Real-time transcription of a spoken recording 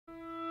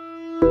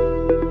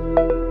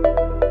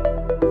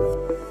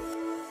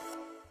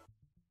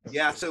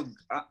Yeah, so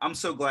I'm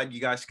so glad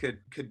you guys could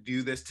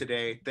do this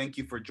today. Thank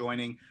you for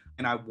joining.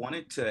 And I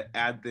wanted to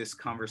add this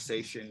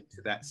conversation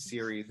to that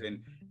series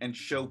and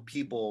show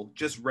people,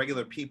 just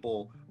regular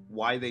people,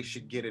 why they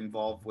should get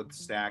involved with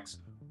stacks,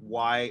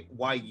 why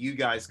you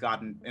guys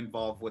got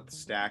involved with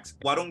stacks.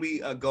 Why don't we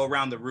go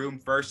around the room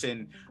first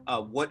and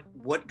what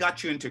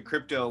got you into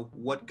crypto?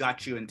 What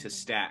got you into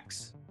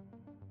stacks?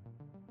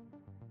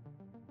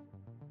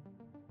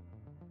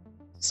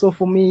 So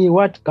for me,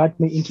 what got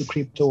me into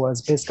crypto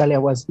was basically I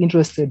was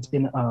interested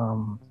in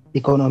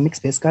economics,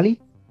 basically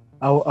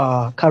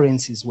how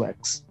currencies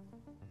works.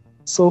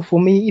 So for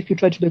me, if you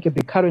try to look at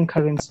the current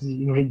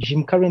currency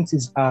regime,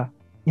 currencies are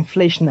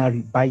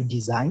inflationary by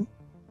design,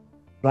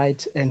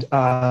 right? And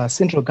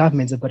central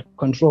governments have got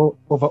control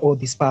over all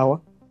this power,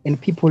 and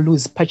people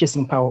lose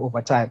purchasing power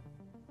over time.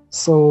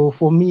 So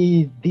for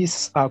me,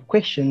 these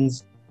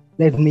questions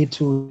led me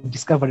to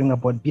discovering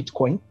about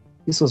Bitcoin.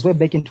 This was way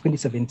back in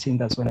 2017.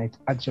 That's when I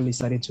actually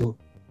started to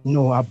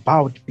know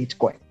about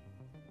Bitcoin.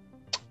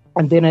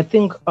 And then I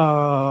think,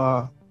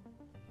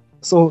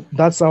 so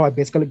that's how I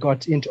basically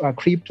got into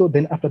crypto.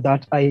 Then after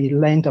that, I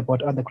learned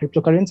about other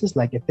cryptocurrencies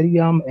like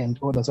Ethereum and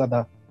all those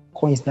other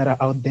coins that are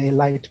out there,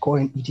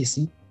 Litecoin,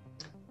 etc.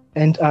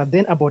 And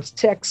then about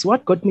stacks,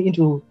 what got me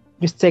into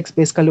this stacks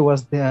basically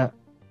was the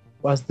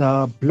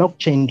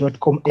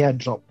blockchain.com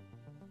airdrop,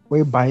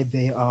 whereby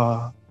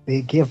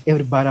they gave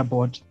everybody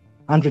about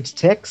 100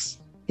 stacks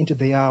into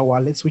their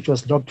wallets, which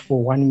was locked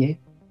for 1 year.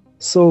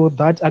 So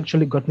that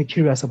actually got me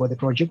curious about the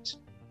project.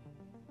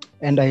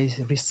 And I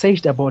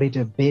researched about it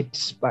a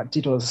bit, but I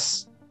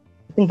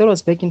think that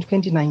was back in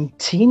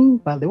 2019,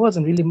 but there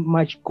wasn't really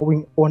much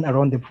going on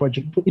around the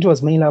project. It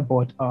was mainly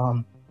about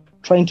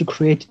trying to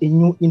create a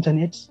new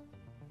internet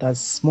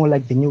that's more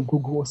like the new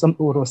Google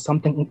or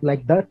something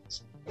like that.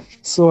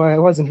 So I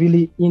wasn't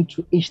really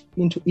into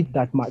it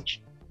that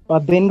much.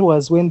 But then it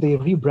was when they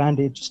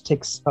rebranded to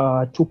Stacks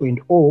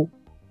 2.0,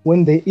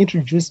 when they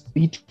introduced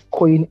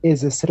Bitcoin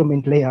as a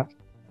settlement layer.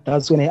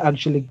 That's when I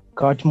actually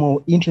got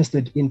more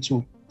interested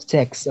into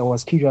Stacks. I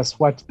was curious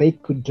what they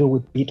could do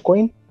with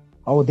Bitcoin,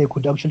 how they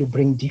could actually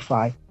bring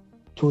DeFi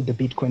to the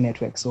Bitcoin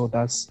network. So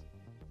that's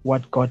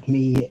what got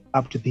me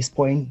up to this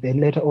point. Then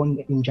later on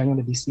in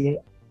January this year,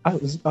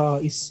 is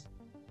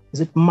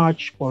it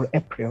March or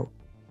April?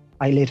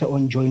 I later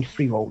on joined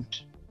Freehold.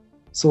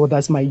 So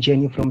that's my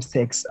journey from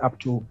Stacks up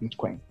to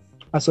Bitcoin.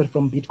 Sorry,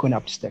 from Bitcoin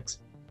up to Stacks.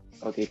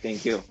 Okay,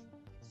 thank you.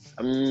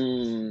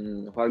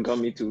 What got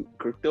me to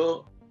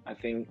crypto? I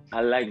think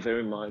I like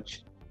very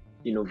much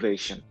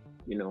innovation,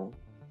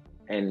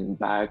 and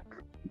back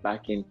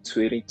in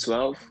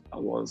 2012, I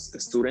was a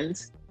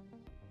student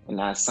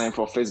and I signed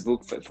for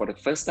Facebook for the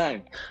first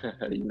time.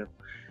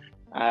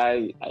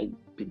 I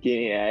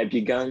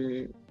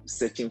began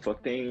searching for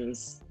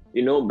things.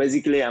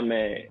 Basically I'm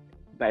a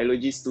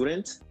biology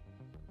student.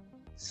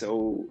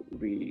 So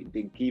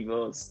they give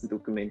us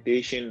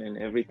documentation and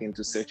everything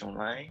to search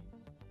online.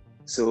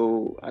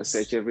 So I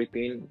search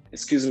everything.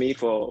 Excuse me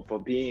for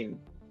being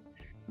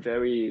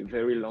very,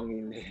 very long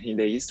in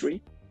the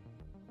history.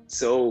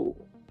 So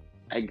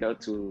I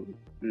got to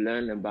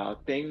learn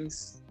about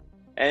things.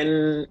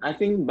 And I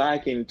think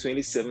back in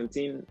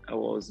 2017, I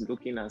was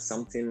looking at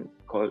something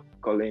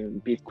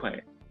calling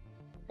Bitcoin.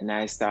 And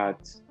I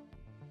start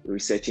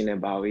researching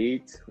about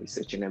it,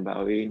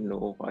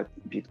 know what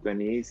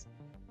Bitcoin is.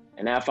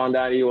 And I found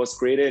out it was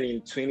created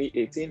in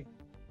 2018,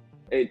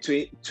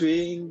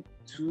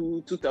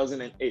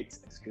 2008,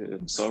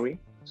 I'm sorry,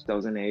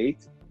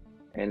 2008.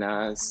 And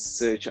I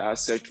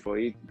searched for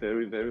it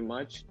very, very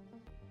much.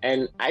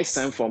 And I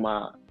signed for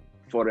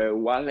a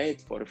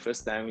wallet for the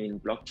first time in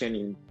blockchain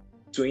in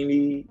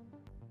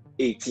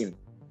 2018.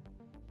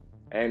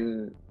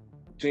 And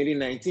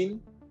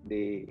 2019,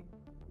 they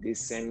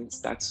sent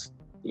stacks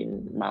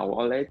in my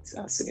wallet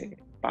as a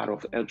part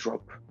of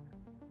airdrop.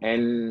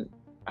 And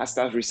I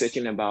started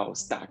researching about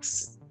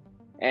stacks.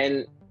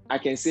 And I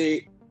can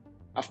say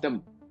after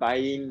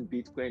buying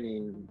Bitcoin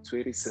in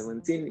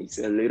 2017, it's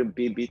a little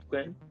bit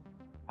Bitcoin.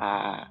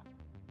 I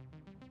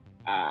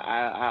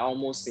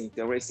almost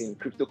interested in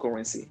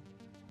cryptocurrency.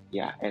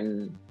 Yeah,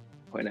 and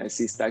when I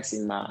see stacks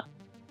in my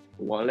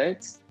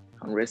wallet,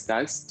 100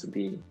 stacks to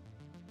be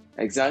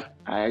exact,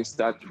 I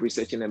start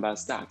researching about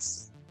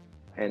stacks.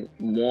 And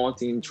more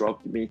things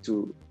dropped me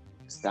to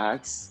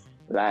stacks,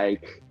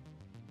 like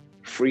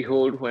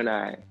Freehold when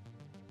I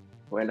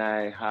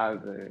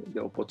have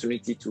the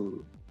opportunity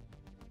to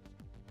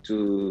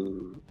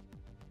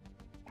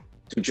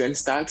join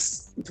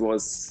stacks. It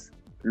was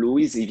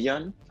Louis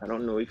Evian. I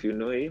don't know if you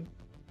know him.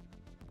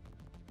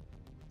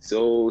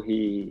 So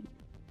he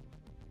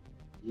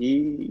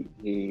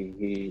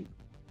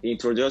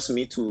introduced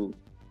me to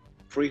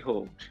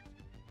Freehold,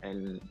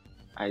 and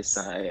I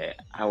signed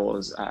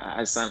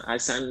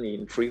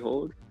in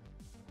Freehold,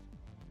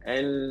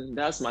 and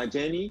that's my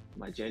journey.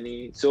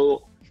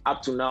 So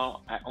up to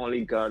now, I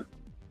only got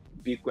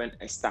Bitcoin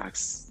and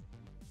stacks.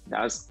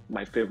 That's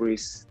my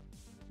favorite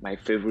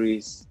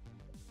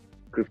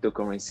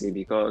cryptocurrency,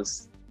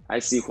 because I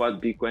see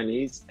what Bitcoin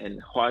is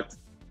and what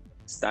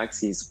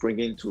Stacks is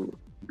bringing to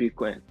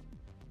Bitcoin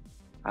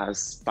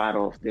as part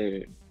of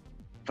the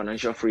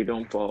financial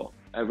freedom for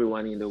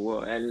everyone in the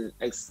world. And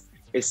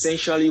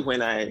essentially,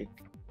 when I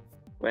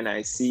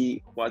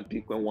see what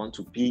Bitcoin want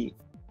to be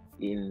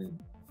in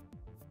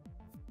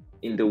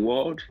the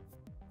world,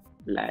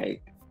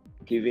 like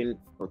giving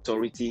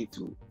authority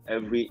to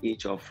every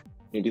each of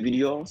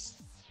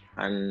individuals,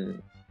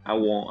 and I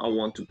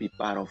want to be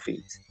part of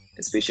it,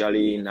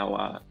 especially in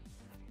our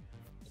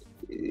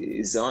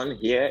zone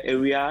here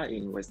area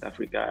in West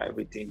Africa.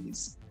 Everything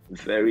is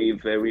very,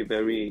 very,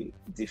 very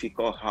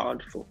difficult,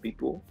 hard for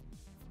people,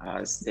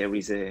 as there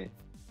is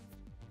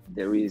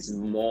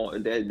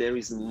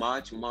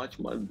much more.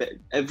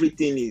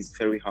 Everything is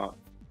very hard.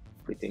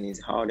 Everything is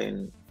hard,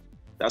 and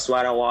that's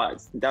why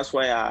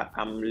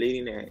I'm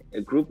leading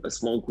a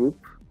small group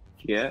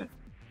here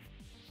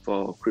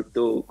for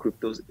crypto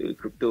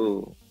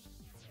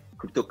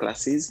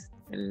classes,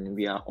 and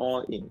we are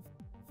all in.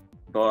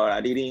 But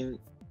I didn't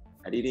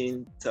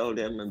tell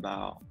them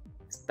about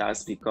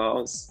stars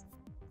because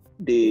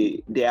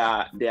they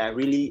are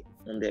really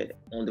on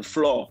the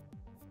floor.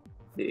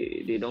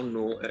 They don't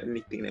know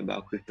anything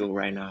about crypto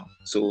right now.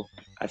 So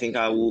I think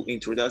I will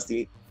introduce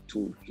it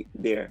to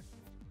there.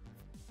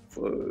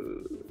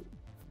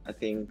 I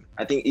think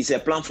it's a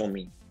plan for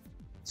me.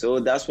 So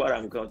that's why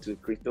I'm going to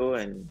crypto,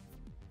 and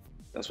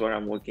that's why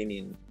I'm working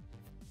in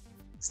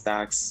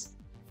stacks,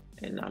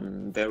 and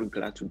I'm very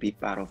glad to be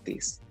part of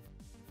this.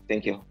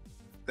 Thank you.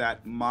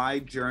 That my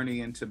journey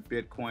into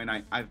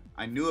Bitcoin,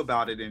 I knew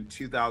about it in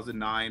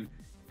 2009,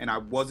 and I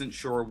wasn't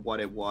sure what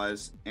it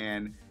was.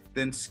 And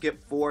then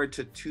skip forward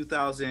to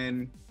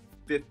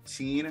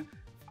 2015,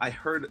 I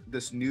heard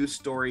this news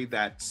story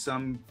that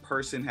some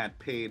person had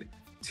paid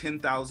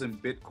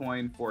 10,000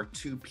 Bitcoin for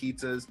 2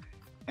 pizzas.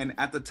 And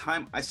at the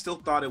time, I still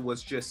thought it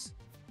was just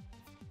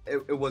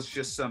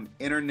some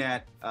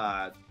internet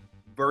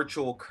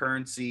virtual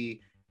currency,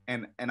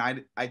 and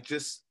I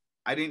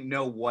didn't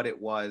know what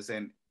it was.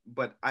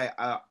 But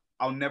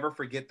I'll never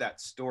forget that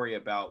story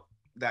about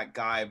that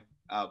guy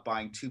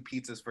buying 2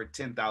 pizzas for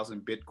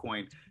 10,000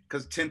 Bitcoin,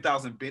 because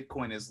 10,000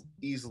 Bitcoin is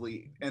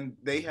easily, and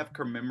they have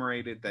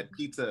commemorated that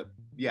pizza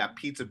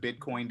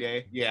Bitcoin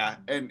Day. Yeah.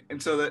 And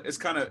so that it's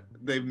kind of,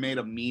 they've made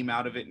a meme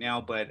out of it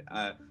now, but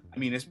I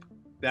mean, it's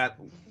that,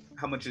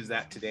 how much is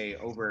that today?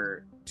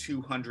 Over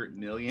 200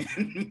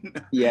 million.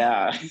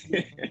 Yeah.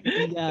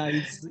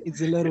 Yeah,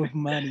 it's a lot of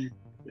money.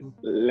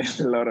 A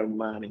lot of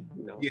money,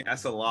 you know. Yeah,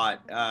 that's a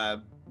lot.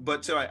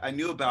 But so I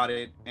knew about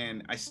it,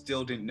 and I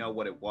still didn't know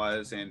what it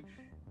was. And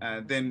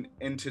then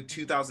into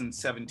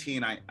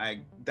 2017,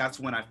 that's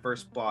when I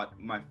first bought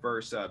my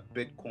first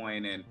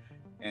Bitcoin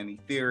and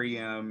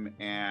Ethereum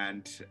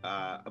and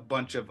a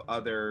bunch of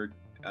other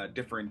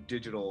different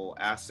digital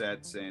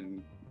assets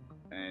and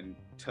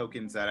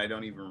tokens that I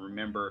don't even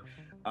remember.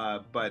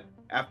 But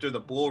after the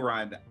bull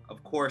run,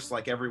 of course,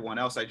 like everyone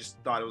else, I just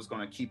thought it was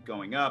going to keep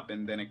going up,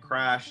 and then it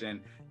crashed.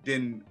 And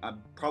then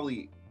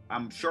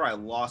I'm sure I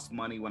lost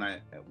money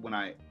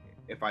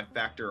if I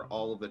factor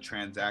all of the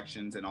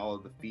transactions and all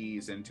of the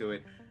fees into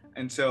it.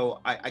 And so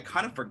I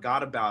kind of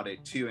forgot about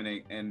it too.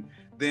 And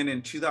then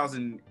in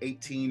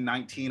 2018,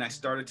 19, I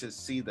started to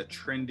see the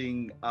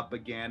trending up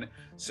again.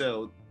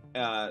 So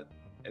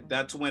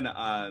that's when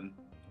I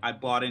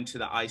bought into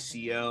the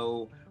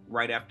ICO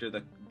right after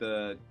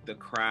the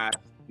crash,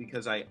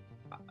 because I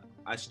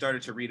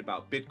started to read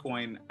about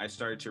Bitcoin. I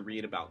started to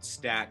read about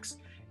stacks.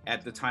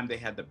 At the time, they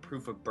had the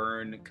proof of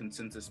burn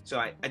consensus. So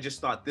I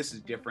just thought, this is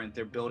different.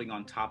 They're building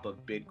on top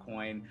of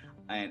Bitcoin,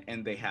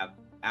 and they have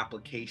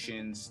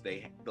applications.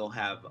 They'll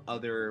have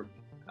other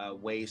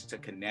ways to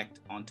connect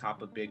on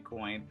top of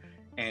Bitcoin,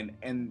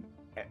 and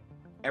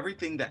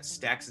everything that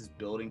Stacks is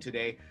building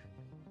today.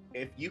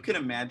 If you can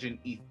imagine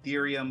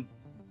Ethereum,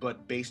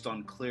 but based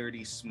on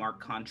Clarity smart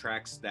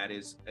contracts, that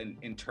is an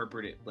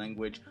interpreted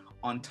language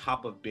on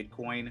top of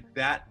Bitcoin,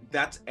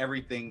 that's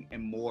everything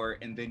and more.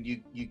 And then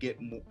you get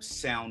more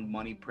sound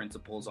money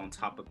principles on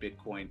top of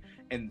Bitcoin.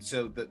 And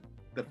so the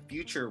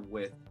future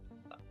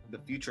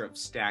of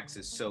stacks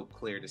is so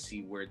clear to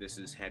see where this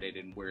is headed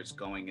and where it's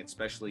going,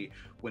 especially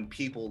when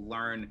people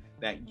learn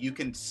that you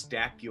can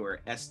stack your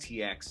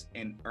STX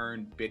and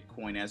earn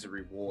Bitcoin as a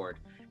reward.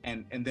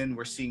 And then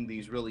we're seeing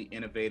these really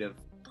innovative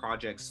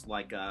projects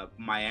like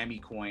Miami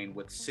Coin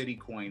with City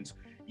Coins.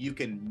 You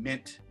can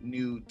mint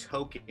new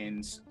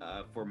tokens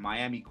for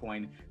Miami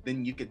Coin,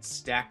 then you could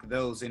stack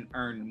those and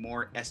earn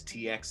more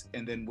STX,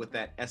 and then with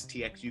that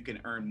STX you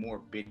can earn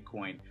more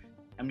Bitcoin.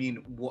 I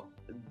mean,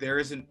 there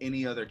isn't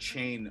any other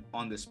chain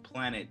on this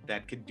planet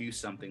that could do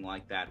something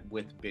like that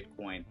with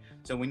Bitcoin.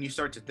 So when you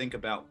start to think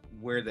about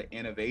where the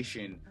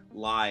innovation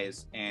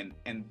lies, and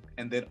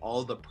then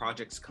all the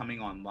projects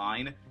coming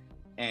online,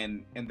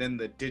 and then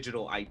the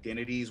digital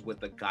identities with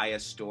the Gaia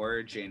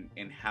storage, and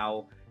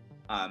how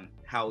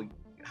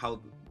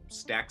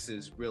Stacks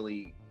is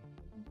really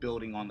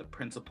building on the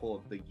principle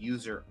of the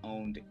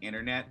user-owned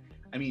internet.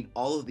 I mean,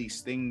 all of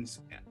these things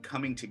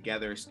coming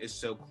together is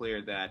so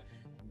clear that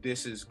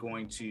this is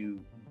going to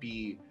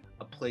be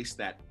a place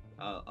that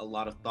a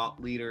lot of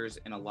thought leaders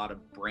and a lot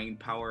of brain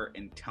power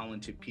and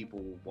talented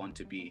people want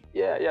to be?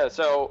 Yeah.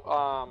 So,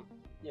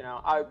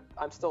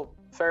 I'm still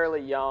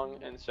fairly young.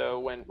 And so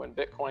when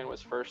Bitcoin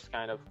was first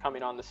kind of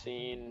coming on the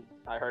scene,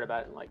 I heard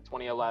about it in like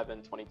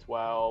 2011,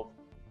 2012.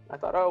 I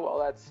thought, oh, well,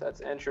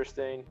 that's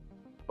interesting.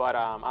 But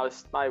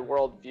my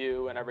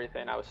worldview and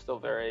everything, I was still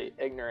very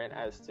ignorant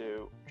as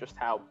to just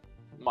how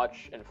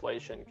much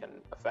inflation can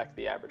affect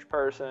the average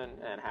person,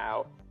 and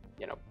how,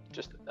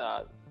 just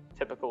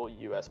typical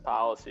U.S.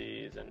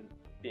 policies and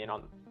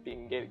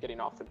getting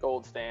off the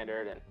gold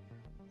standard and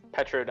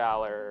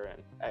petrodollar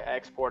and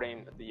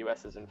exporting the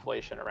U.S.'s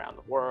inflation around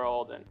the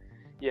world. And,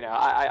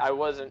 I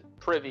wasn't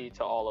privy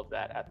to all of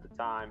that at the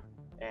time.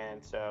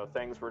 And so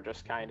things were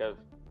just kind of,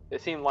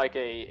 it seemed like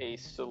a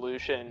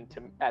solution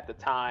at the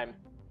time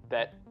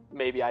that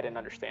maybe I didn't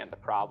understand the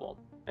problem.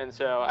 And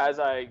so as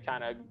I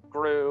kind of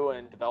grew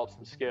and developed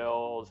some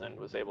skills and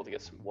was able to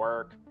get some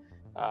work,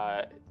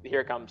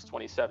 here comes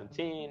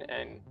 2017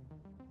 and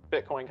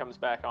Bitcoin comes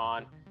back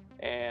on,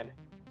 and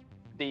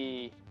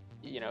it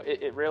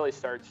really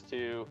starts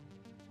to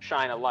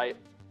shine a light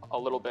a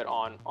little bit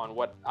on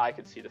what I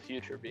could see the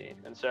future being.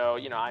 And so,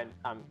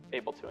 I'm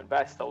able to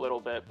invest a little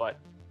bit, but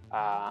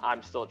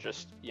I'm still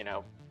just,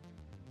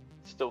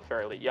 still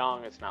fairly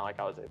young. It's not like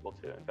I was able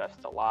to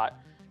invest a lot.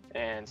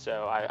 And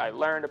so I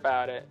learned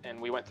about it,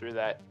 and we went through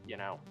that,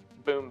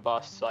 boom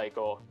bust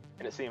cycle,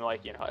 and it seemed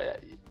like,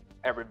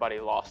 everybody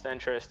lost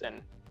interest.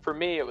 And for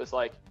me, it was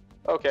like,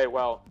 okay,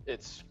 well,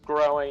 it's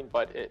growing,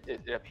 but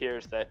it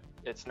appears that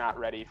it's not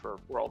ready for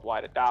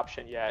worldwide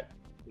adoption yet.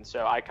 And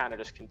so I kind of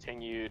just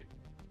continued,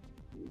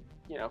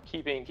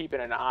 keeping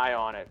an eye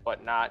on it,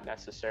 but not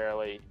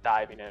necessarily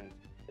diving in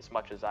as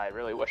much as I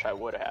really wish I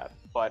would have.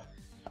 But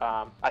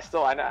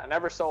I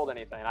never sold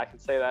anything. I can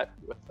say that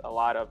with a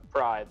lot of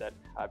pride, that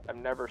I've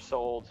never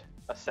sold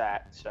a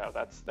sat. So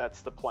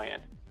that's the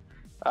plan.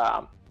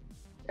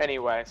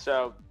 Anyway,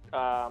 so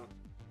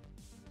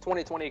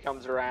 2020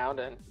 comes around,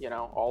 and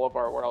all of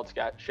our worlds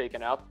got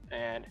shaken up,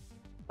 and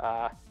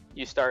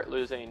you start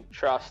losing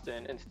trust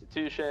in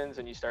institutions,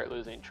 and you start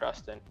losing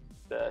trust in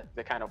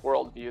the kind of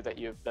worldview that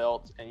you've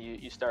built, and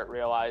you start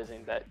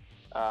realizing that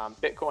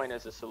Bitcoin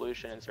is a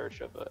solution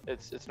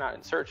it's not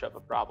in search of a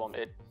problem.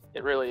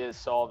 It really is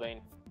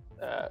solving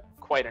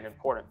quite an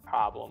important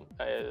problem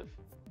of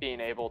being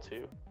able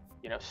to,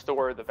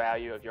 store the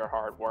value of your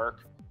hard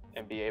work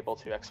and be able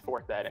to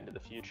export that into the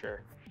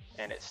future,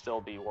 and it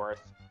still be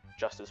worth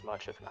just as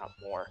much, if not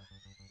more.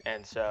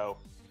 And so,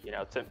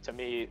 to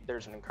me,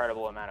 there's an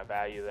incredible amount of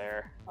value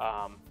there.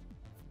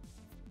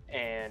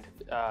 And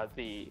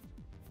the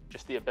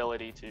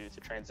ability to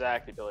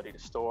transact, the ability to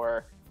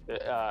store,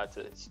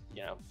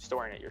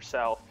 storing it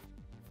yourself,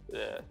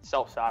 the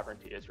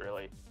self-sovereignty is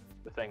really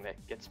the thing that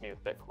gets me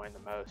with Bitcoin the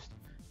most.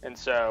 And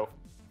so,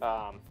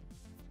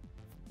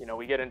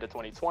 we get into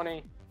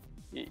 2020,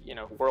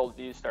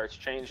 worldview starts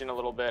changing a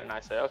little bit, and I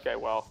say, okay,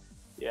 well,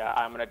 yeah,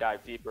 I'm going to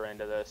dive deeper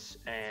into this.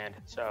 And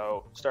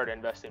so started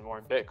investing more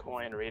in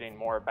Bitcoin, reading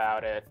more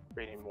about it,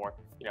 reading more,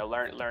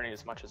 learning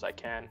as much as I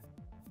can.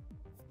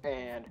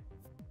 And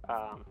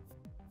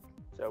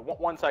so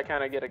once I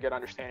kind of get a good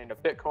understanding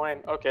of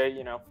Bitcoin, okay,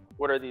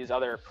 what are these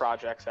other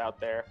projects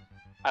out there?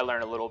 I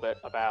learned a little bit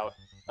about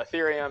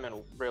Ethereum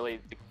and really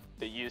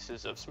the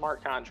uses of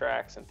smart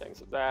contracts and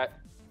things of that.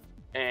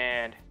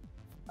 And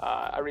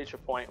I reach a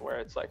point where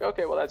it's like,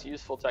 okay, well, that's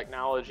useful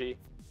technology.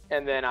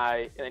 And then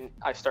I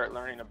start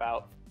learning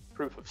about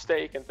proof of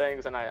stake and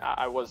things. And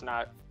I was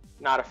not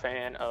a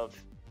fan of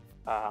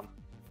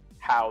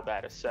how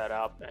that is set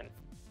up. And,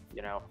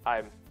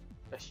 I'm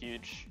a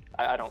huge,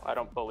 I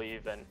don't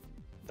believe in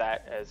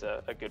that as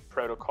a good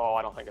protocol.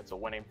 I don't think it's a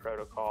winning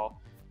protocol.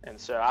 And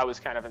so I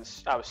was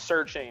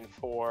searching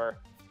for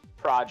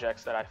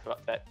projects that I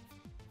felt that,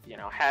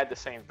 had the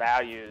same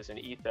values and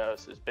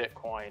ethos as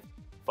Bitcoin,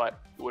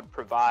 but would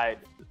provide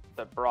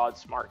the broad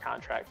smart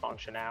contract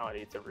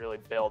functionality to really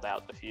build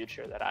out the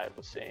future that I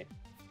was seeing.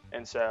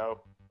 And so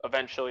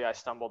eventually I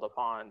stumbled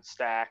upon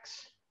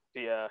Stacks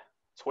via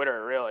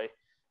Twitter, really.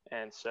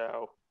 And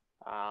so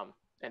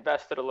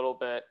invested a little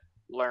bit,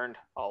 learned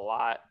a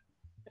lot.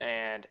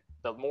 And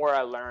the more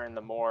I learned,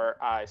 the more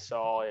I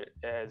saw it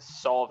as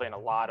solving a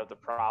lot of the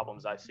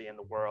problems I see in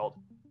the world.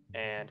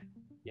 And,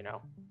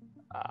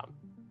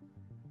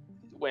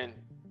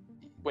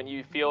 when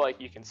you feel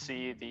like you can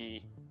see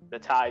the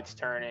tides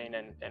turning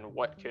and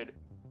what could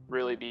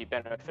really be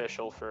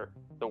beneficial for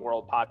the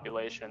world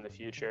population in the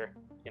future,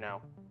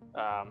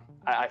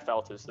 I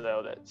felt as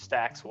though that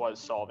Stacks was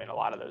solving a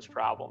lot of those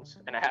problems,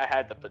 and I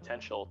had the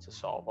potential to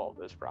solve all of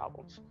those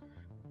problems.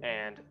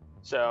 And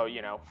so,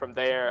 from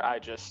there, I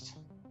just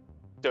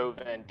dove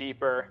in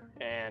deeper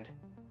and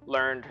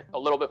learned a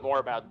little bit more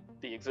about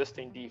the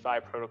existing DeFi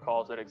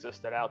protocols that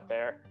existed out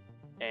there,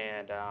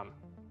 and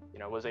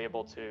was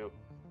able to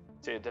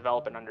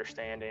develop an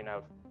understanding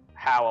of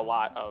how a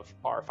lot of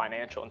our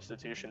financial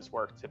institutions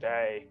work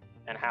today,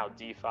 and how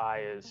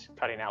DeFi is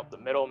cutting out the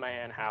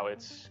middleman, how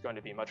it's going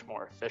to be much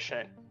more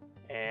efficient,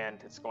 and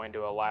it's going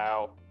to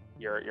allow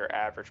your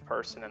average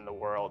person in the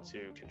world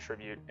to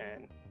contribute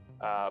in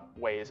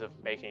ways of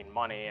making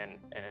money and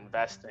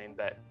investing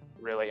that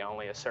really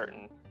only a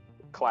certain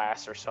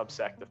class or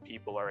subsect of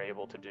people are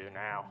able to do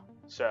now.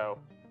 So,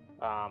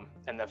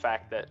 and the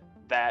fact that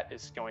that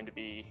is going to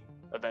be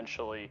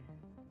eventually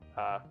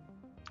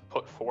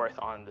put forth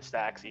on the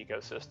Stacks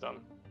ecosystem,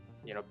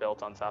 you know,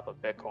 built on top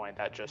of Bitcoin,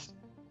 that just,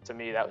 to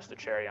me, that was the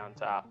cherry on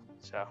top.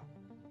 So.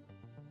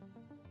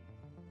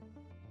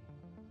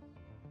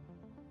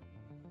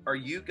 Are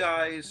you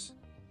guys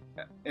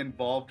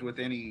involved with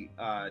any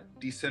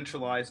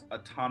decentralized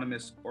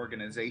autonomous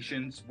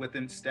organizations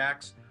within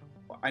Stacks?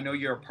 I know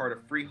you're a part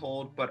of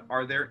Freehold, but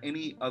are there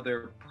any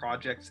other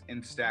projects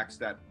in Stacks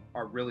that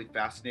are really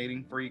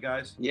fascinating for you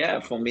guys? Yeah,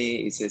 for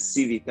me, it's a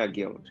Civita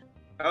Guild.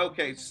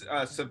 Okay,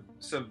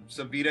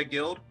 Civita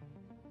Guild?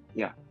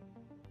 Yeah.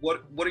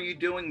 What are you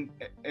doing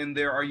in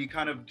there? Are you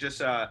kind of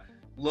just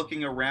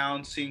looking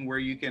around, seeing where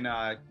you can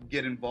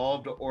get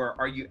involved, or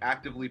are you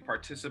actively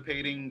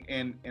participating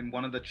in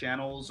one of the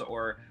channels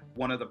or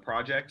one of the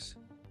projects?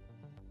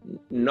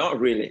 Not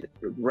really.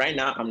 Right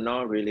now, I'm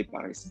not really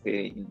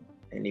participating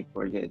in any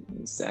project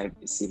inside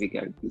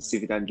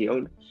Civita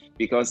Guild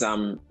because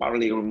I'm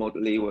partly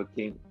remotely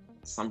working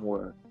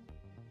somewhere.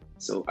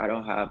 So I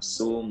don't have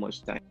so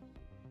much time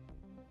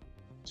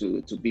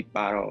to be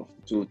part of,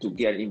 to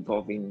get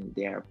involved in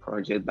their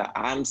project, but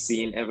I'm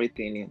seeing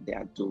everything they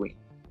are doing.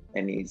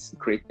 And it's a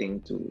great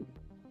thing to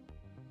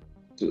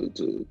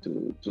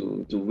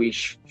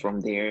wish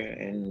from there.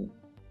 And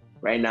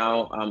right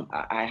now,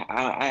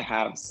 I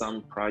have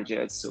some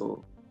projects,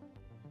 so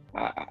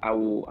I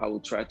will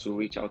try to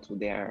reach out to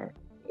their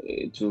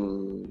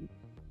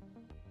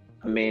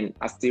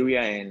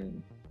Asteria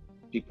and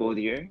people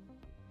there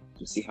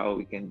to see how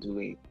we can do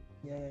it.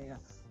 Yeah.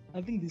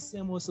 I think the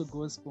same also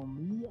goes for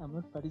me. I'm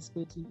not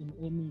participating in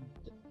any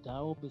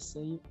DAO per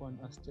se on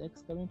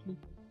STX currently.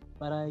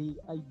 But I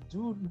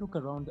do look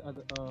around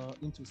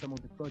into some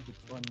of the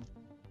projects on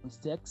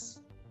Stacks,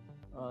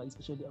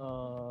 especially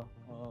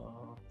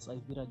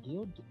Civita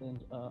Guild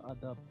and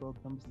other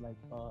programs like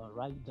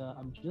Rider.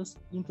 I'm just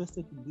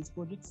interested in these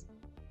projects,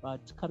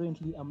 but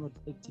currently I'm not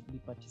actively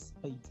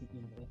participating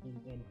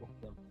in any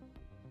of them.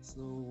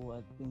 So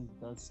I think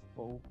that's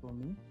all from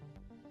me.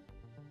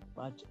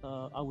 But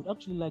I would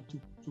actually like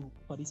to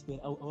participate.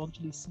 I'll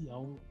actually see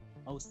how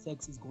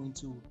Stacks is going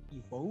to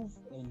evolve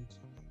and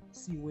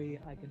see where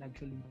I can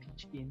actually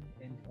pitch in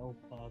and help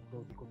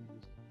grow the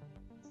community.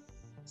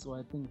 So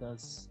I think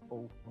that's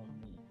all from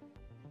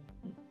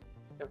me.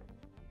 Yep.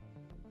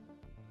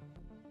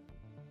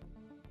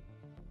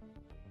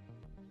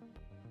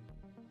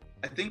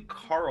 I think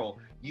Karl,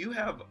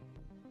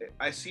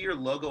 I see your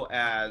logo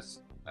as,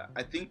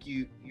 I think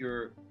you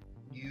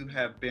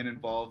have been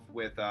involved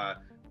with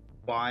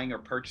buying or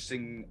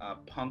purchasing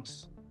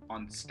punks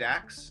on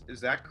Stacks.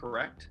 Is that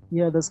correct?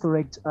 Yeah, that's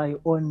correct. I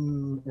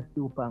own a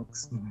few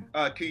punks.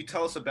 Can you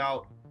tell us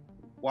about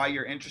why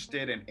you're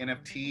interested in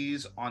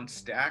NFTs on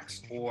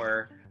Stacks,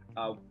 or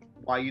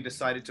why you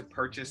decided to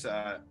purchase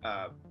a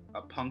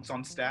punks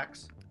on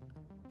Stacks?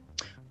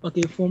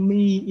 Okay, for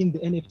me in the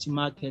NFT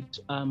market,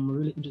 I'm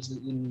really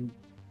interested in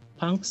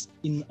punks,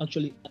 in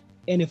actually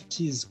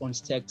NFTs on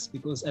Stacks,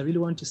 because I really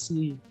want to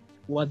see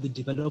what the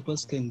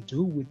developers can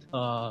do with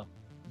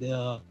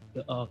the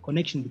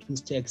connection between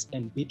Stacks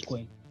and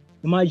Bitcoin.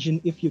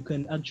 Imagine if you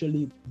can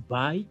actually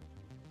buy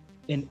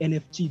an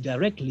NFT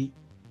directly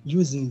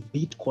using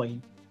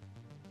Bitcoin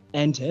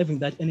and having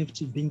that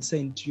NFT being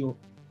sent to your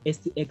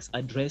STX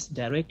address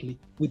directly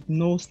with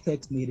no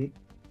Stacks needed.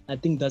 I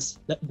think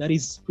that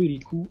is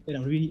pretty cool, and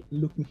I'm really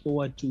looking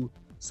forward to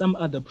some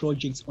other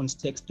projects on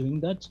Stacks doing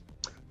that.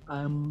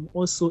 I'm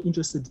also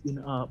interested in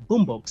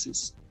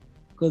boomboxes,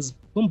 because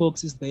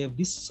boomboxes, they have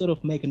this sort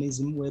of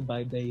mechanism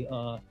whereby they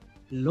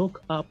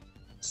lock up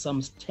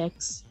some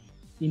Stacks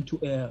into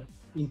an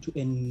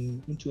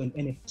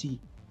NFT,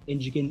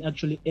 and you can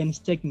actually earn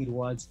staking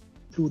rewards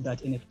through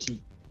that NFT.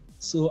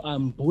 So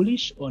I'm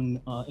bullish on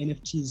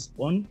NFTs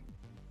on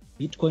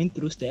Bitcoin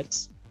through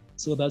Stacks.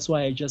 So that's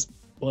why I just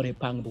bought a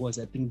punk, because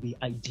I think the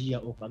idea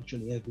of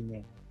actually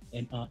having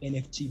an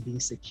NFT being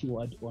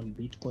secured on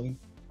Bitcoin,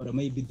 or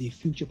maybe the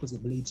future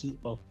possibility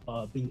of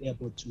being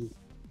able to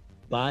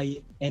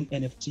buy an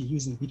NFT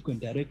using Bitcoin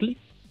directly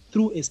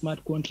through a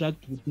smart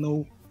contract with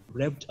no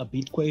wrapped a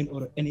Bitcoin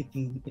or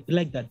anything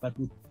like that, but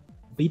with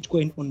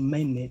Bitcoin on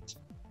mainnet,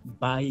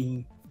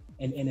 buying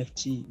an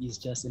NFT is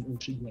just an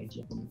intriguing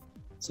idea for me.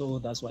 So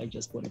that's why I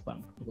just bought a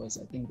punk, because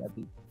I think that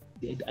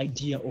the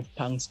idea of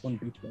punks on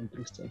Bitcoin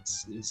through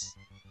Stacks is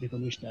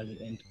revolutionary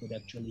and could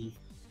actually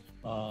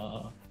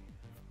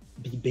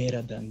be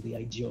better than the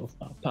idea of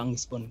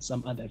punks on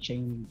some other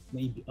chain,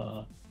 maybe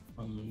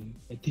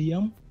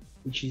Ethereum,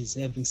 which is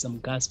having some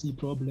gas fee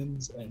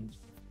problems, and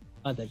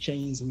other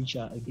chains which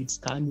are a bit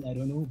scammy. I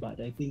don't know, but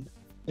I think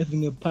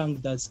having a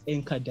punk that's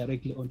anchored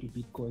directly onto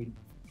Bitcoin,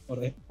 or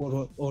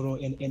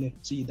an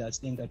NFT that's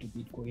anchored to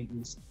Bitcoin,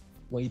 is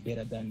way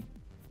better than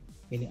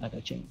any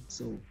other chain.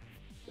 So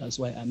that's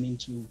why I'm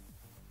into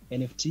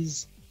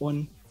NFTs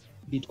on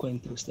Bitcoin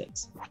through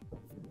Stacks.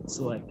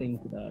 So I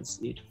think that's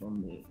it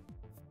from me.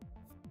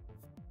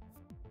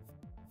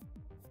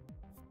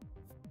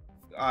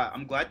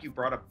 I'm glad you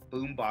brought up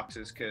boom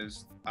boxes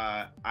because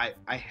I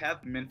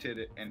have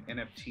minted an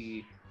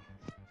NFT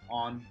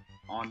on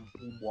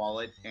Boom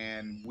Wallet,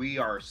 and we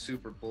are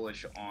super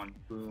bullish on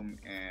Boom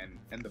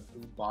and the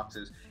boom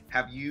boxes.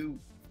 Have you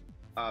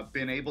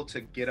been able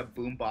to get a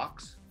boom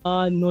box?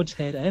 Not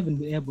yet. I haven't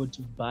been able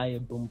to buy a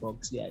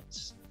boombox yet.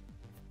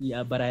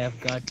 Yeah, but I have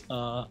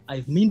got.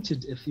 I've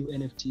minted a few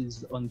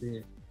NFTs on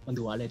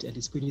the wallet, and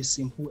it's pretty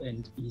simple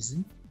and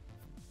easy,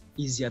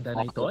 easier than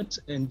I thought.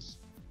 And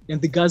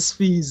the gas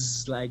fee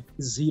is like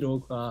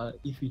zero.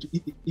 If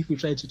you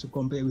try to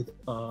compare with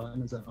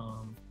another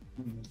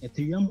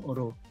Ethereum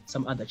or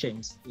some other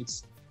chains,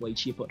 it's way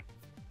cheaper.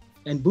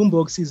 And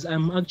boomboxes,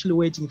 I'm actually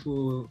waiting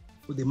for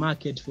the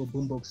market for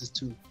boomboxes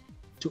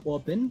to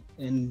open,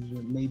 and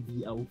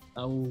maybe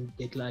I'll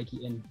get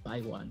lucky and buy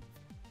one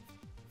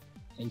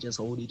and just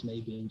hold it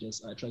maybe and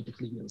just try to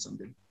flip it or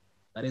something.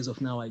 But as of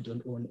now, I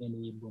don't own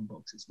any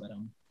boomboxes, but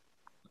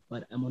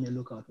I'm on the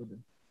lookout for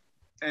them.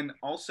 And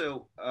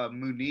also,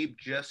 Munib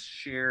just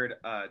shared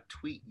a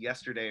tweet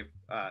yesterday.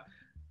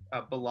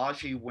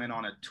 Balaji went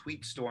on a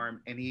TWEETSTORM,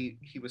 and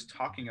he was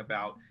talking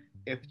about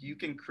if you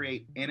can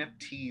create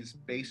NFTs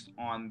based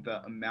on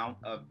the amount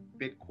of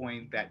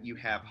Bitcoin that you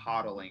have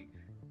hodling.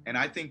 And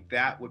I think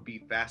that would be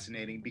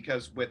fascinating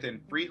because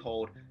within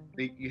Freehold,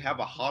 you have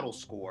a HODL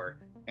score,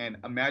 and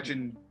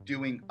imagine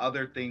doing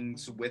other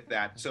things with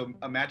that. So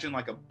imagine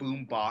like a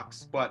boom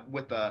box, but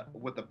with a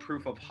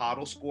proof of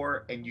HODL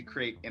score, and you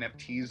create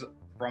NFTs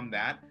from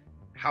that.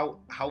 How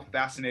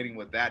fascinating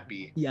would that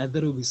be? Yeah,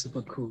 that would be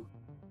super cool.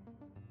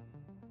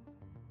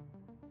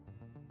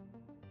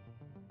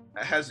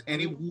 Has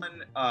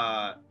anyone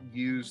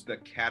used the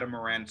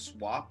CATAMARAN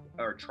swap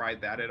or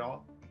tried that at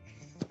all?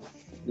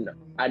 No,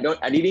 I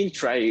didn't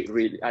try it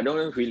really. I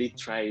don't really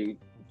try it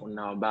for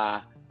now,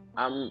 but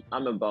I'm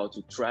about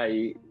to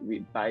try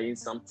with buying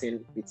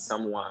something with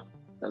someone.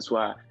 That's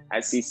why I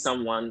see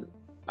someone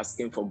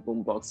asking for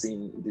boombox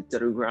in the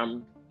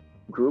Telegram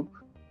group.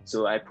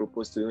 So I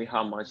proposed to him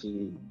how much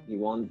he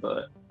wants,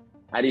 but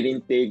I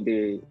didn't take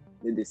the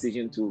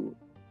decision to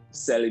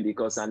sell it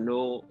because I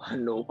know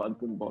what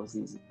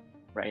boombox is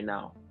right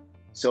now.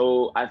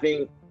 So I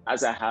think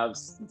as I have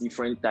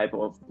different type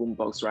of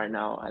boombox right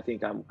now, I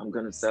think I'm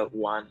gonna sell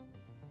one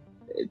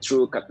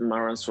through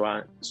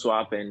CATAMARAN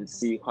swap and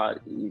see what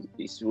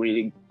it's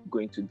really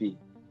going to be.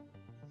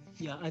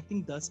 Yeah, I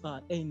think that's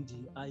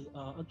Andy. I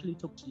actually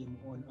talked to him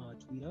on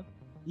Twitter.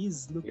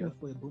 He's looking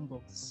for a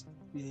boombox,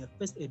 the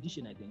first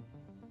edition, I think.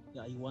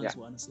 Yeah, he wants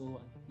one.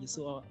 So he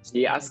saw. So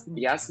he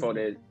asked for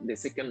the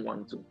second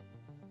one too.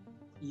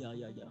 Yeah.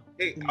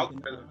 Hey,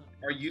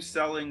 are you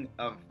selling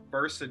a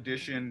first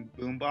edition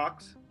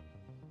boombox?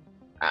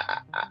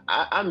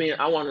 I mean,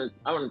 I want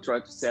to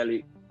try to sell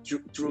it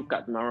through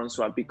CATAMARAN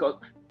swap, because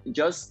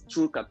just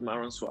through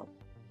CATAMARAN swap.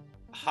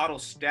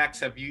 HODLSTX,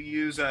 have you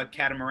used a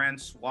CATAMARAN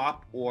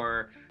swap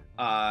or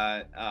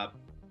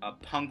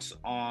punks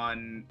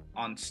on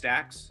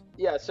stacks?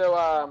 Yeah,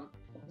 so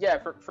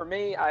for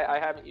me, I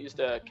haven't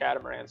used a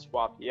CATAMARAN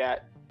swap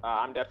yet.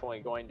 I'm definitely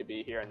going to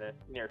be here in the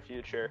near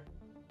future.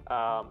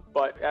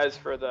 But as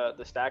for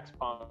the stacks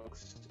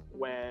punks,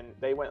 when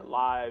they went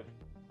live,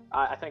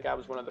 I think I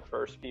was one of the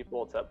first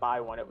people to buy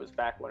one. It was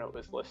back when it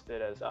was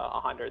listed as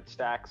 100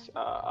 stacks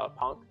a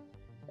punk.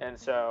 And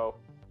so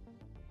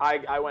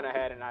I went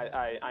ahead and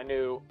I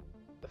knew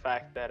the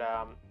fact that,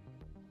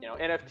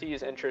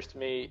 NFTs interest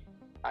me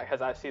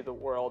because I see the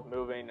world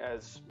moving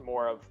as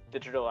more of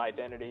digital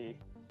identity,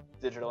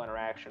 digital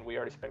interaction. We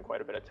already spend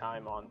quite a bit of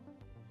time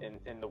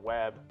in the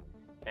web.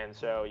 And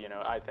so,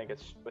 I think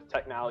with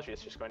technology,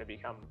 it's just going to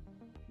become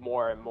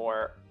more and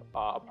more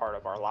a part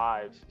of our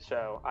lives.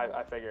 So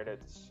I figured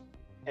it's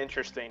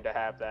interesting to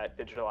have that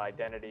digital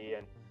identity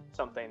and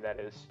something that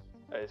is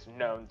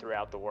known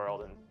throughout the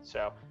world. And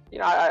so,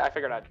 I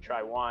figured I'd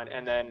try one,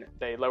 and then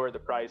they lowered the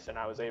price, and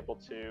I was able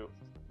to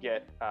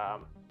get,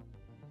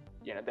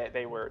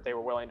 they were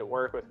willing to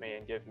work with me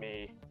and give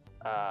me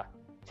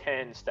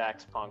 10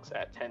 stacks punks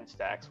at 10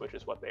 stacks, which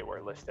is what they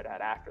were listed at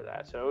after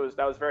that. So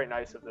that was very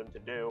nice of them to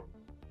do.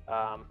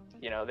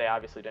 They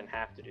obviously didn't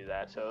have to do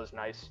that. So it was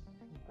nice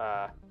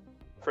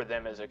for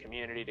them as a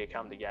community to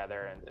come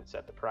together and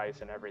set the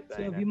price and everything.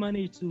 So have you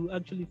managed to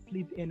actually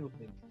flip any of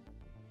them,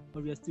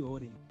 or you're still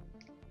holding?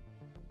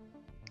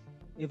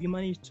 Have you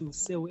managed to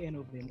sell any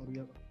of them,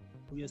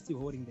 or you're still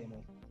holding them?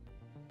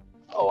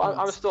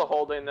 I'm still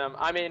holding them.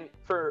 I mean,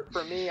 for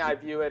me, I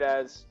view it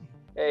as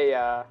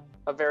a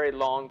very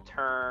long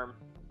term.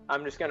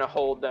 I'm just going to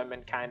hold them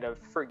and kind of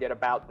forget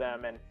about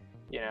them, and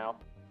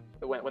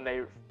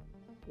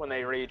when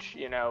they reach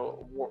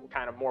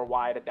kind of more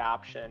wide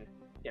adoption,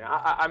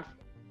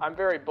 I'm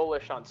very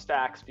bullish on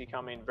stacks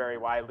becoming very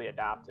widely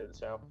adopted.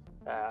 So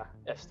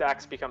if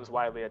stacks becomes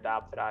widely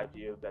adopted, I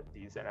view that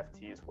these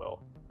NFTs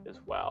will as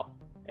well.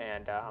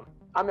 And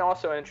I'm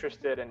also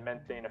interested in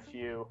minting a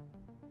few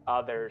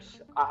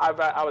others.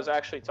 I was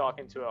actually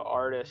talking to an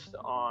artist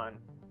on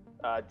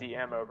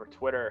DM over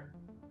Twitter,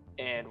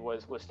 and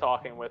was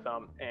talking with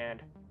them.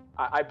 And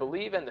I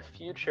believe in the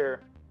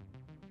future,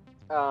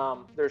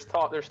 there's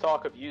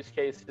talk of use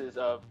cases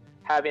of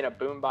having a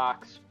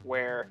boombox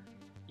where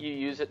you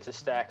use it to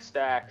stack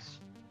stacks,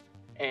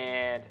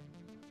 and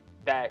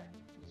that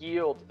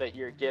yield that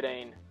you're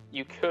getting,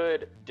 you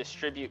could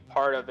distribute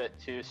part of it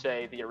to,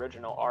 say, the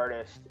original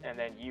artist, and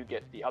then you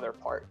get the other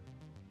part.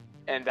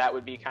 And that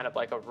would be kind of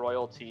like a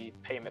royalty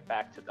payment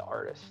back to the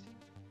artist.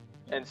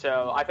 And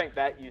so I think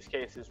that use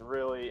case is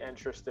really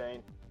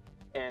interesting.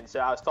 And so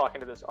I was talking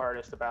to this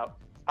artist about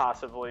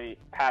possibly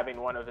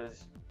having one of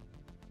his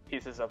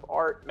pieces of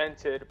art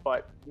minted,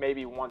 but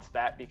maybe once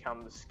that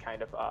becomes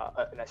kind of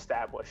an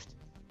established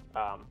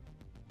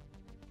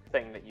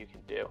thing that you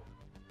can do.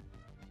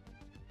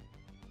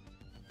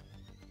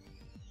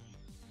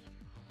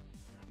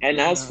 And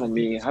as for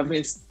me, having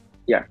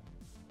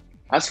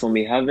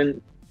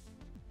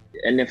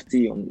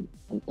NFT on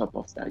top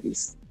of that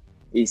is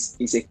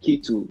a key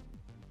to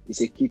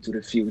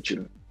the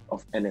future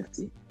of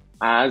NFT.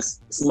 As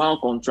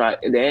smart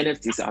contract, the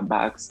NFTs are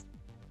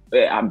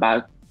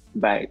backed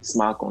by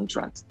smart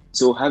contracts.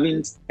 So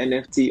having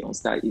NFT on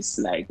Stack is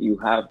like you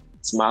have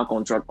smart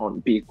contract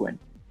on Bitcoin.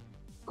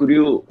 Could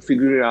you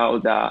figure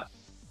out that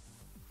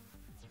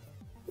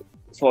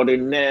for the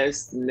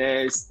next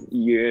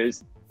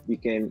years we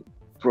can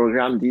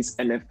program these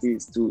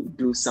NFTs to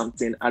do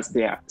something as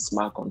their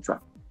smart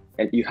contract,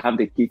 and you have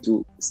the key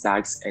to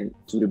stacks and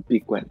to the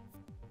Bitcoin.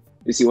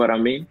 You see what I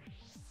mean?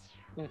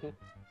 Mm-hmm.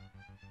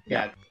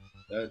 Yeah.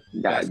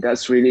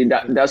 That's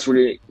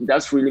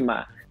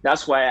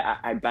why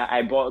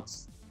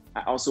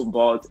I also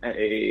bought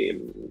a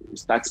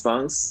stacks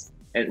funds,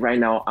 and right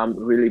now I'm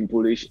really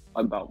bullish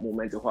about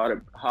Momento,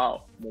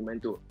 how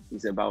Momento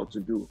is about to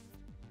do.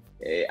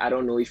 I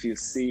don't know if you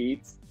see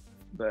it,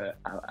 but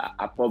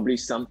I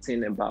published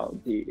something about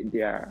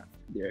their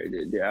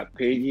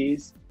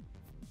pages,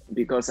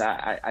 because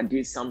I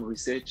did some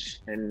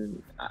research,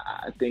 and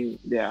I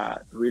think they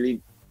are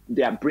bringing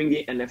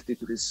NFT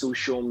to the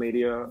social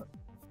media,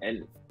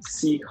 and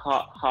see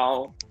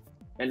how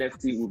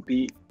NFT will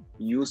be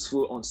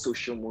useful on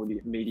social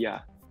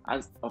media.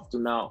 As of to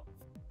now,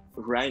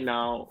 right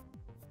now,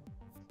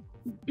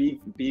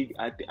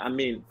 I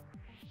mean,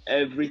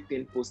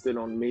 everything posted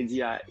on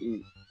media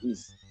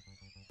is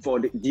for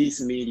this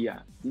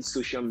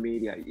social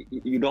media.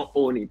 You don't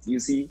own it. You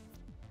see,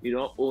 you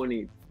don't own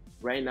it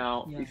right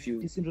now. Yeah, if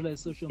you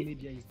decentralized social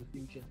media is the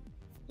future.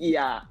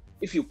 Yeah,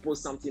 if you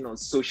post something on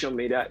social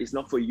media, it's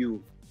not for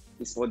you.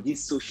 It's for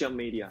this social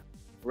media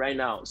right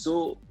now.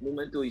 So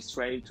Momento is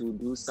trying to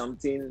do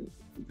something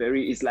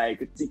it's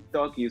like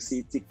TikTok. You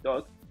see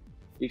TikTok.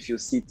 If you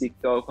see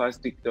TikTok, as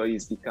TikTok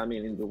is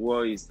becoming in the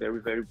world, is very,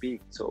 very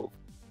big. So,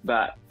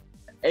 but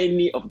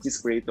any of these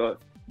creators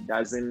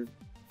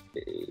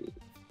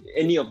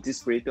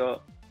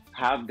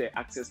have the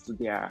access to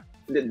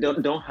they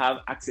don't have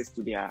access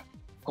to their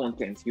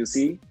content. You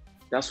see,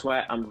 that's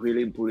why I'm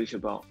really bullish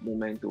about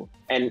Momento,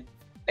 and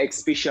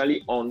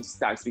especially on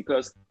stacks,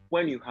 because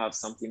when you have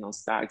something on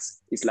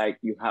stacks, it's like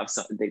you have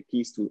the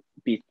keys to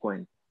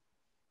Bitcoin.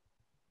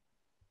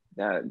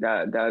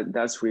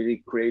 That's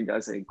really great.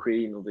 That's a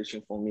great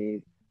innovation for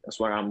me. That's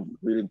why I'm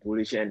really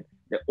bullish, and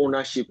the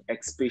ownership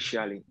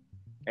especially.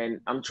 And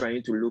I'm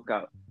trying to look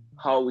at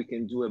how we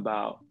can do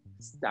about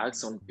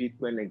stacks on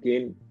Bitcoin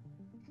again,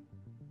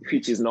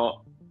 which is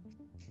not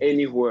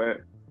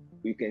anywhere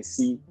we can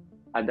see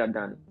other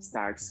than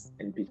stacks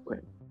and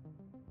Bitcoin.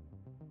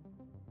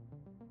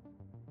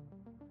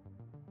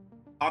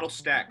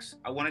 HODLSTX,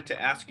 I wanted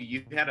to ask you,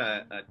 you had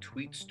a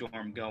tweet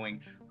storm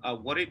going.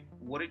 What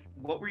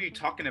were you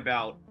talking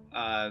about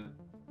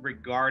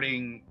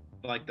regarding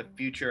like the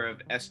future of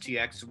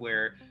STX,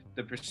 where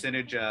the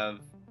percentage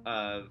of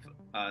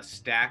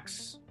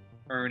stacks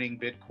earning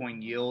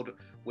Bitcoin yield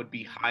would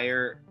be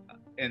higher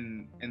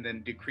and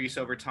then decrease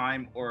over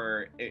time,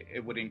 or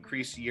it would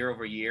increase year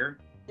over year?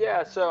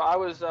 Yeah, so I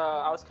was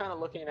kind of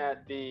looking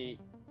at the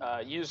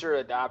user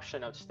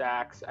adoption of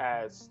stacks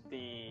as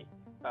the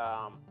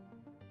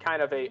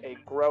kind of a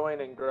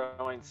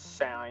growing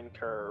sine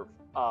curve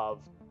of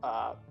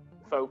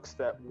folks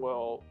that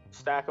will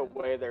stack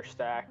away their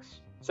stacks.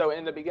 So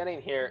in the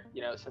beginning here,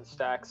 since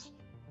Stacks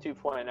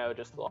 2.0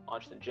 just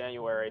launched in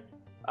January,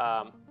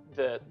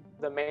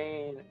 the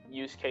main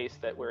use case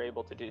that we're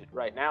able to do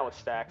right now with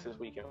stacks is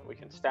we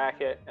can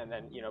stack it, and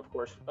then of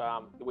course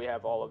we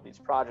have all of these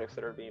projects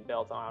that are being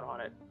built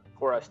on it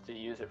for us to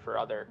use it for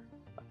other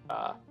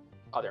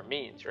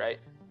means, right?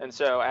 And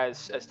so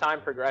as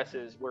time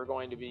progresses, we're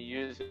going to be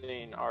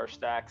using our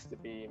stacks to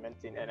be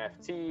minting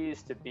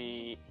NFTs, to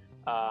be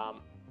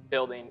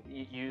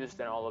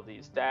used in all of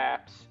these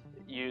dApps,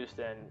 used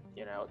in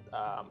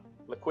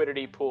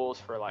liquidity pools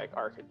for like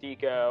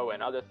Arcadeco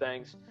and other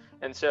things.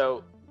 And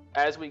so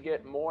as we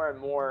get more and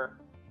more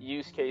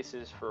use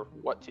cases for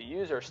what to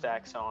use our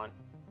stacks on,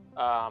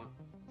 I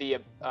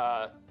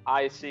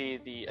see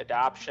the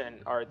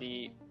adoption, or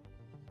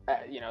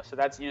so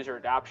that's user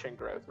adoption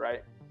growth,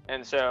 right?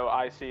 And so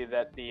I see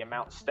that the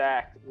amount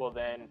stacked will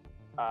then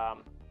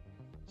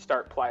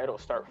it'll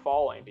start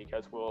falling,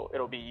 because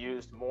it'll be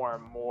used more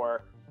and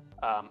more,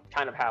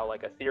 kind of how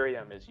like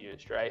Ethereum is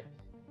used, right?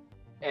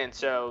 And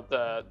so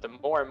the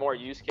more and more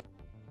use cases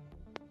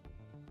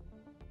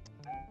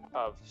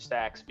of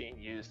stacks being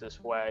used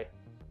this way,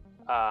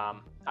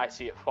 I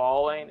see it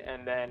falling.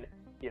 And then,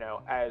 you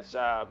know, as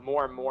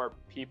more and more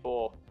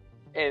people,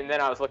 and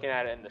then I was looking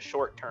at it in the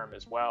short term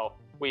as well,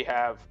 we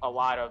have a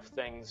lot of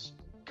things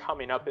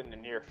coming up in the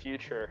near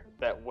future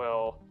that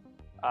will,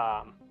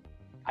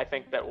 I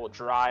think that will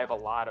drive a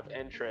lot of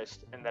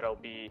interest, and that'll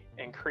be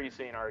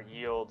increasing our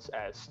yields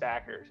as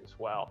stackers as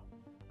well.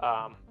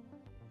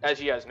 As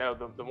you guys know,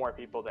 the more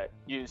people that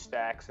use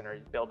stacks and are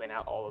building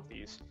out all of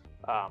these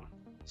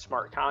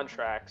smart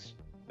contracts,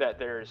 that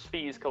there's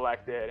fees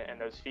collected, and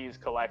those fees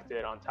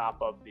collected on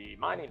top of the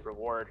mining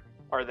reward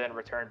are then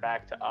returned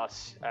back to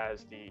us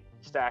as the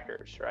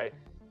stackers, right?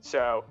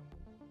 So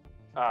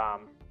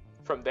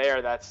from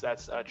there, that's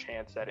a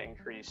chance at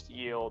increased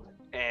yield.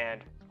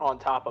 And on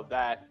top of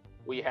that,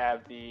 we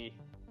have the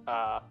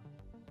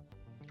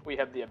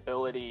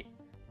ability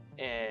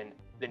in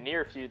the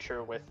near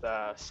future with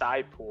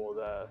side pool,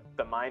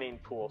 the mining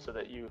pool, so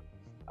that you,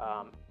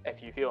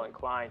 if you feel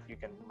inclined, you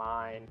can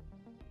mine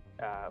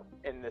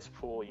in this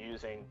pool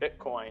using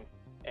Bitcoin,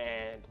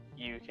 and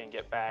you can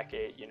get back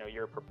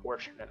your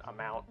proportionate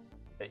amount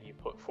that you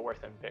put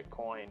forth in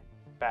Bitcoin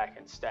back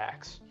in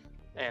stacks.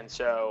 And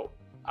so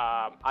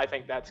I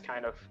think that's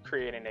kind of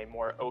creating a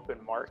more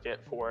open market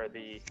for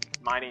the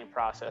mining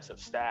process of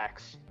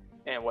stacks.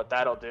 And what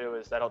that'll do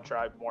is that'll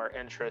drive more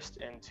interest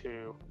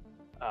into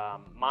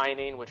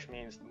mining, which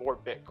means more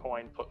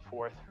Bitcoin put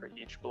forth for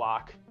each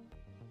block.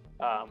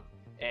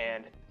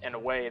 And in a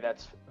way,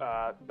 that's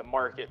the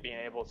market being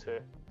able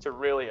to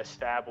really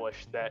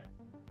establish that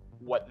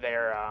what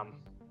they're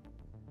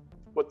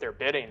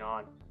bidding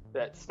on,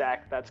 that's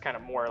kind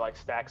of more like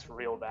Stack's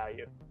real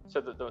value. So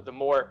the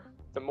more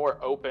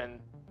open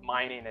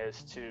mining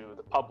is to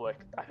the public,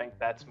 I think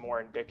that's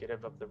more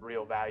indicative of the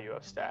real value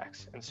of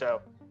stacks. And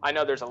so I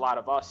know there's a lot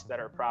of us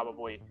that are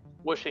probably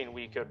wishing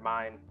we could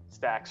mine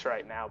stacks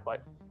right now,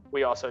 but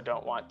we also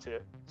don't want to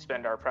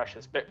spend our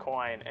precious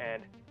Bitcoin,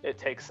 and it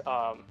takes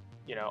a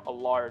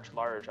large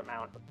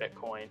amount of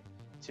Bitcoin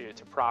to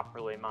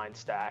properly mine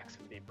stacks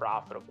and be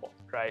profitable,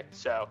 right?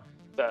 So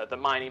the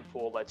mining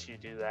pool lets you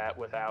do that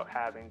without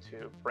having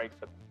to break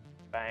the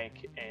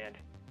bank, and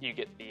you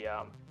get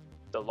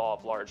the law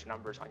of large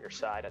numbers on your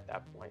side at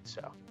that point.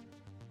 So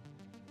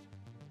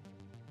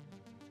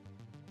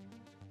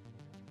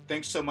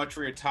thanks so much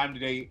for your time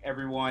today,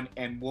 everyone,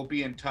 and we'll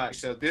be in touch.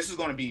 So this is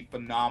going to be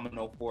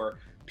phenomenal for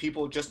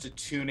people just to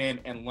tune in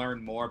and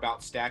learn more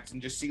about stacks,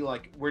 and just see,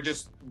 like, we're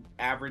just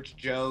average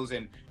Joes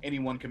and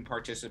anyone can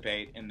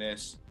participate in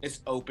this.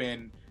 It's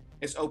open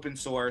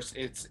source,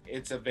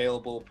 it's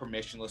available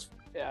permissionless.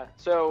 Yeah,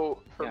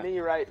 so for me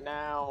right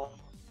now,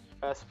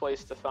 best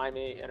place to find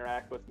me,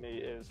 interact with me,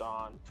 is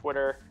on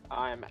Twitter.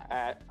 I'm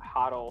at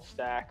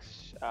HODLSTX,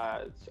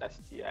 it's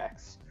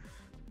STX.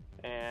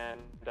 And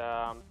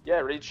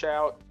reach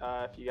out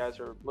if you guys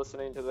are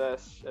listening to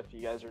this, if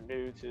you guys are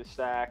new to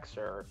stacks,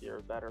 or if you're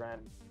a veteran.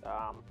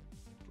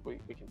 We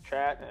can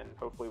chat, and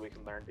hopefully we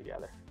can learn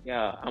together.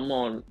 Yeah, I'm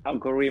on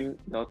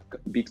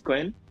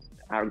Algorithm.btc.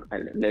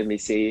 Let me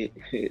say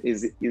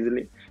it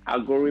easily.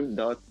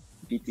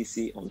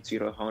 Algorithm.btc on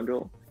Twitter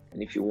handle.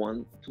 And if you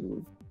want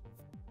to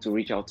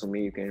reach out to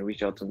me, you can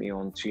reach out to me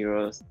on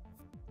Twitter.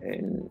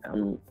 And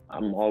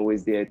I'm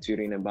always there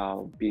tweeting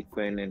about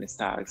Bitcoin and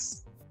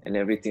stacks and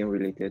everything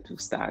related to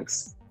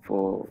stacks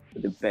for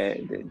the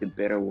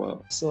better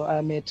world. So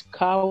I'm at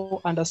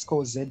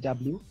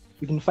Karl_ZW.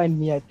 You can find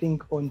me, I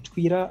think, on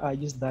Twitter. I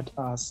use that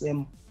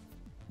same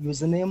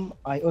username.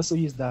 I also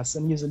use the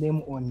same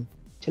username on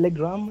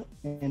Telegram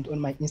and on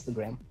my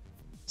Instagram.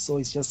 So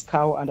it's just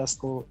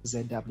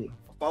Karl_ZW.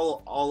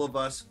 Follow all of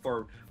us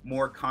for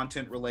more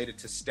content related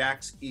to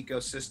Stacks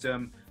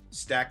ecosystem,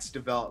 Stacks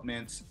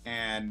developments,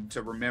 and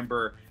to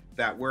remember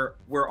that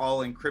we're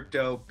all in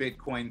crypto,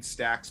 Bitcoin,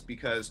 stacks,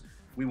 because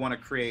we want to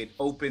create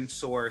open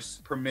source,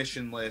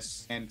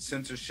 permissionless, and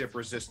censorship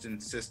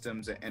resistant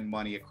systems and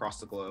money across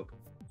the globe.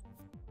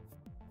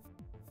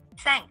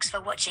 Thanks for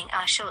watching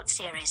our short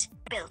series,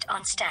 built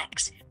on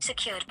stacks,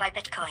 secured by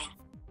Bitcoin.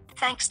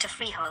 Thanks to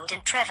Freehold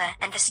and Trevor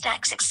and the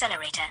Stacks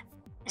Accelerator.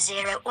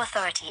 Zero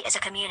Authority is a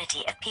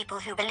community of people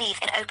who believe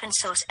in open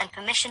source and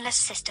permissionless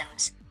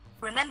systems.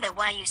 Remember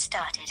why you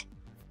started.